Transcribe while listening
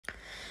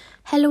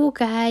Hello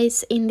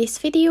guys, in this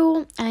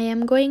video I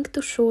am going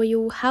to show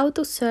you how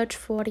to search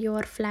for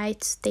your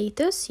flight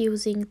status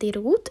using the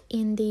route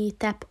in the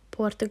TAP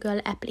Portugal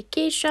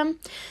application.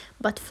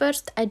 But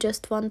first I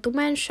just want to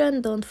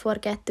mention, don't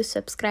forget to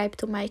subscribe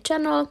to my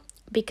channel,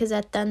 because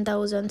at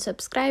 10,000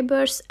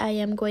 subscribers I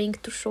am going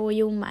to show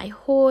you my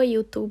whole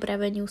YouTube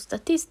revenue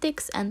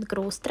statistics and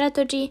growth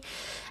strategy,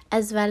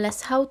 as well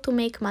as how to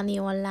make money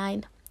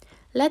online.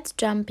 Let's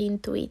jump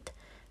into it.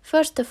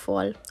 First of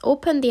all,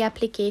 open the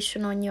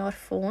application on your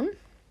phone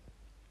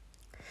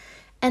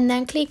and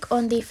then click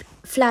on the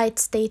flight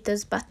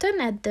status button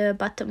at the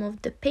bottom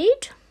of the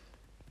page.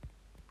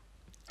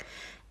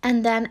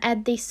 And then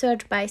at the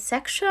search by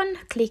section,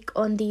 click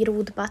on the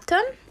route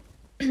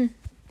button.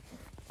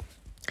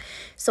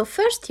 So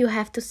first you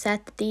have to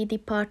set the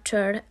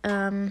departure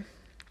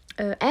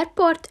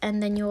airport,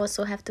 and then you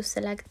also have to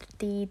select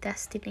the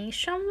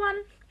destination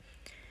one.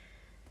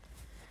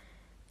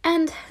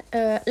 And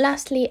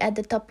lastly, at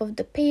the top of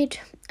the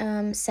page,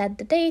 set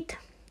the date.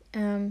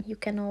 You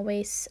can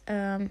always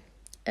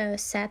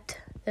set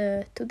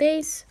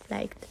today's,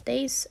 like the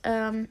day's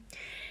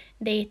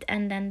date,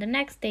 and then the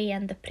next day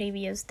and the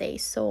previous day.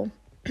 So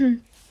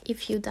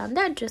if you've done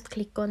that, just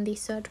click on the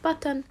search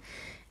button.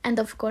 And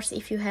of course,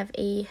 if you have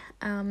a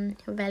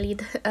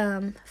valid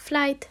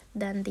flight,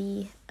 then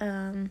the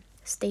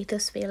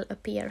status will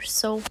appear.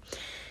 So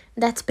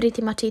that's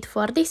pretty much it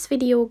for this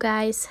video,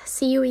 guys.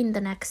 See you in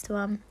the next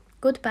one.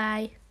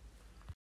 Goodbye.